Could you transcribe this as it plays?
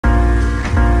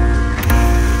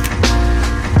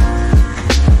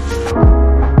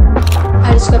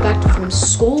got back from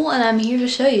school and I'm here to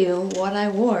show you what I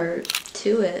wore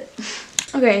to it.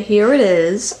 Okay, here it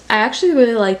is. I actually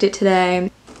really liked it today.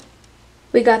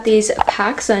 We got these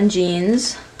PacSun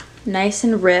jeans, nice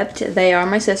and ripped. They are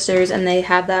my sister's and they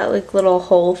have that like little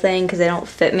hole thing because they don't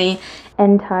fit me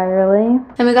entirely.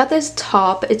 And we got this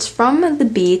top. It's from the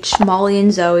beach, Molly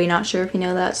and Zoe. Not sure if you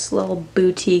know that little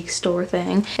boutique store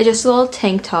thing. It's just a little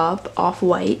tank top,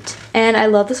 off-white. And I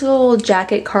love this little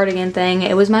jacket cardigan thing.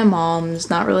 It was my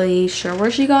mom's. Not really sure where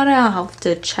she got it. I'll have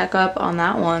to check up on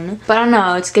that one. But I don't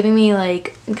know. It's giving me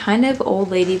like kind of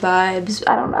old lady vibes.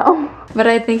 I don't know. But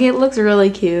I think it looks really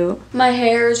cute. My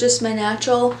hair is just my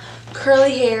natural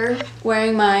curly hair.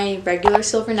 Wearing my regular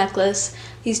silver necklace.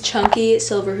 These chunky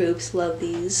silver hoops, love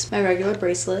these. My regular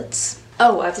bracelets.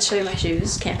 Oh, I have to show you my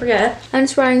shoes, can't forget. I'm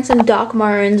just wearing some Doc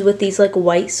Martens with these like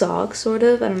white socks, sort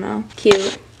of, I don't know.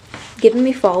 Cute. Giving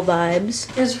me fall vibes.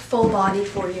 Here's a full body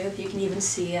for you, if you can even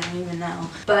see, I don't even know.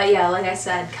 But yeah, like I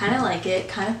said, kind of like it,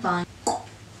 kind of fun.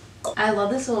 I love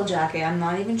this little jacket. I'm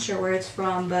not even sure where it's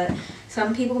from, but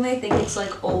some people may think it's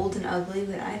like old and ugly,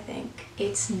 but I think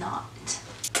it's not.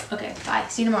 Okay, bye.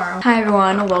 See you tomorrow. Hi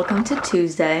everyone, welcome to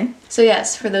Tuesday. So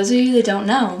yes, for those of you that don't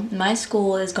know, my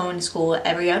school is going to school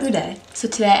every other day. So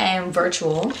today I am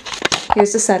virtual.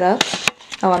 Here's the setup.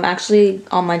 Oh, I'm actually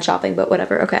online shopping, but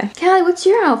whatever, okay. Callie, what's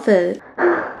your outfit?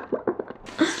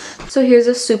 So here's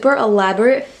a super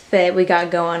elaborate fit we got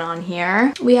going on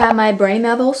here. We have my Brandy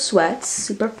Melville sweats,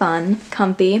 super fun,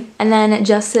 comfy. And then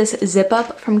just this zip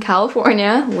up from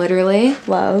California, literally,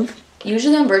 love.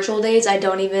 Usually on virtual days, I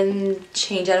don't even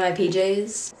change out of my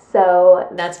PJs. So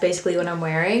that's basically what I'm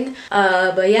wearing.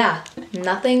 But yeah,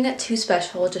 nothing too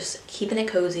special, just keeping it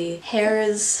cozy. Hair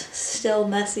is still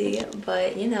messy,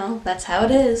 but you know, that's how it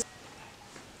is.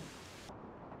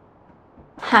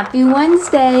 Happy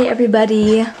Wednesday,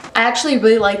 everybody. I actually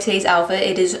really like today's outfit.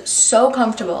 It is so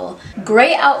comfortable.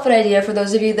 Great outfit idea for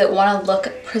those of you that want to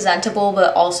look presentable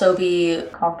but also be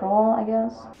comfortable, I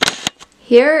guess.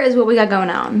 Here is what we got going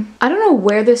on. I don't know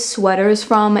where this sweater is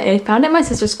from. I found it in my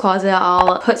sister's closet.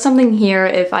 I'll put something here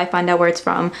if I find out where it's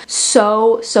from.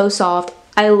 So soft.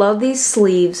 I love these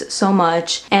sleeves so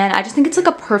much and I just think it's like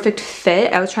a perfect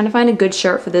fit. I was trying to find a good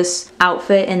shirt for this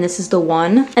outfit and this is the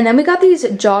one. And then we got these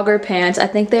jogger pants. I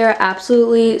think they're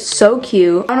absolutely so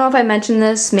cute. I don't know if I mentioned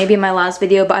this maybe in my last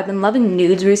video, but I've been loving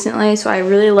nudes recently, so I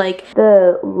really like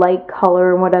the light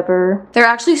color and whatever. They're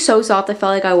actually so soft I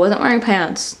felt like I wasn't wearing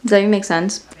pants. Does that even make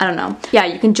sense? I don't know. Yeah,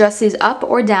 you can dress these up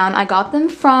or down. I got them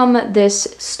from this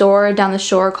store down the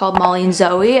shore called Molly and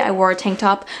Zoe. I wore a tank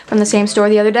top from the same store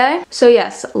the other day. So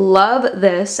yes, love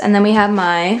this. And then we have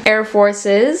my Air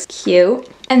Forces, cute.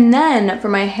 And then for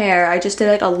my hair, I just did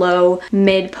like a low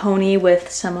mid pony with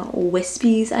some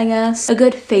wispies, I guess. A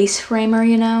good face framer,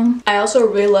 you know? I also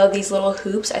really love these little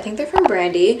hoops. I think they're from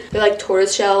Brandy. They're like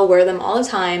tortoiseshell, wear them all the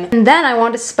time. And then I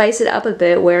want to spice it up a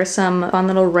bit, wear some fun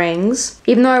little rings.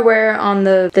 Even though I wear on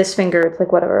this finger, it's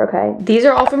like whatever, okay? These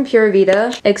are all from Pura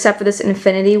Vida, except for this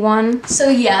infinity one. So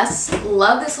yes,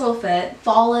 love this little fit.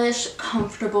 Fallish,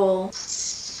 comfortable.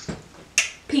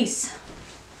 Peace.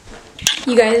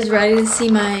 You guys ready to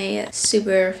see my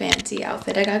super fancy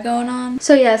outfit I got going on?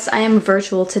 So yes, I am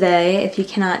virtual today, if you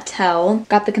cannot tell.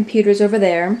 Got the computers over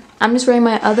there. I'm just wearing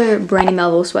my other Brandy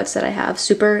Melville sweats that I have.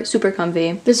 Super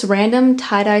comfy. This random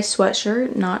tie-dye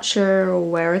sweatshirt, not sure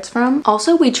where it's from.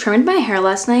 Also, we trimmed my hair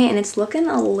last night and it's looking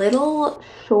a little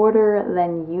shorter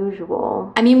than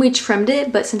usual. I mean, we trimmed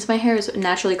it, but since my hair is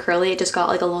naturally curly, it just got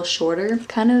like a little shorter.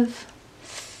 Kind of.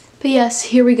 But yes,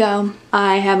 here we go.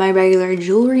 I have my regular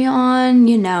jewelry on.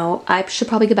 You know, I should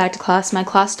probably get back to class. My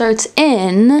class starts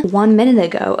in 1 minute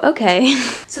ago. Okay.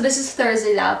 So this is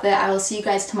Thursday's outfit. I will see you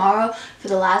guys tomorrow for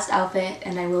the last outfit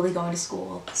and I will be going to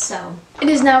school. So it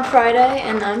is now Friday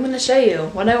and I'm gonna show you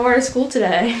what I wore to school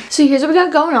today. So here's what we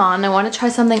got going on. I want to try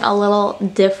something a little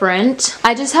different.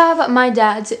 I just have my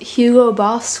dad's Hugo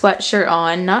Boss sweatshirt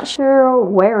on. Not sure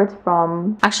where it's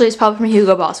from. Actually, it's probably from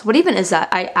Hugo Boss. What even is that?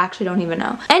 I actually don't even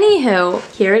know. Anywho,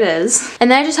 here it is.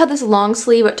 And then I just have this long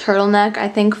sleeve turtleneck, I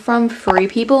think from Free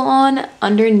People on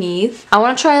underneath. I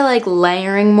want to try like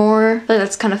layering more.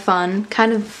 That's kind of fun.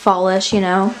 Kind of fallish, you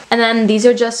know. And then these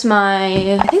are just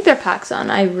my, I think they're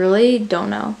PacSun. I really don't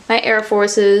know. My Air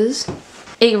Forces.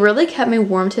 It really kept me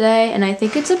warm today and I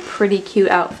think it's a pretty cute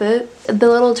outfit. The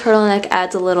little turtleneck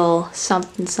adds a little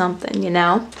something, you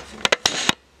know.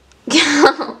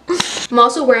 I'm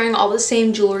also wearing all the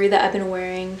same jewelry that I've been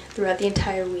wearing throughout the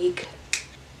entire week.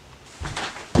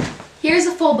 Here's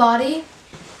a full body.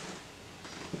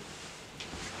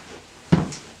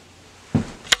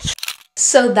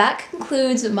 So that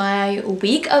concludes my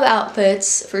week of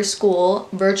outfits for school,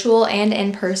 virtual and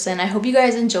in person. I hope you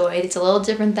guys enjoyed. It's a little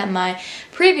different than my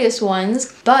previous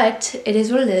ones, but it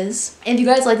is what it is. If you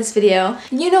guys like this video,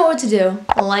 you know what to do.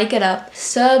 Like it up,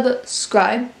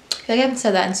 subscribe. I feel like I haven't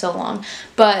said that in so long.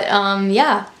 But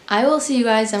yeah, I will see you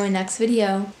guys in my next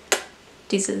video.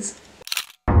 Deuces.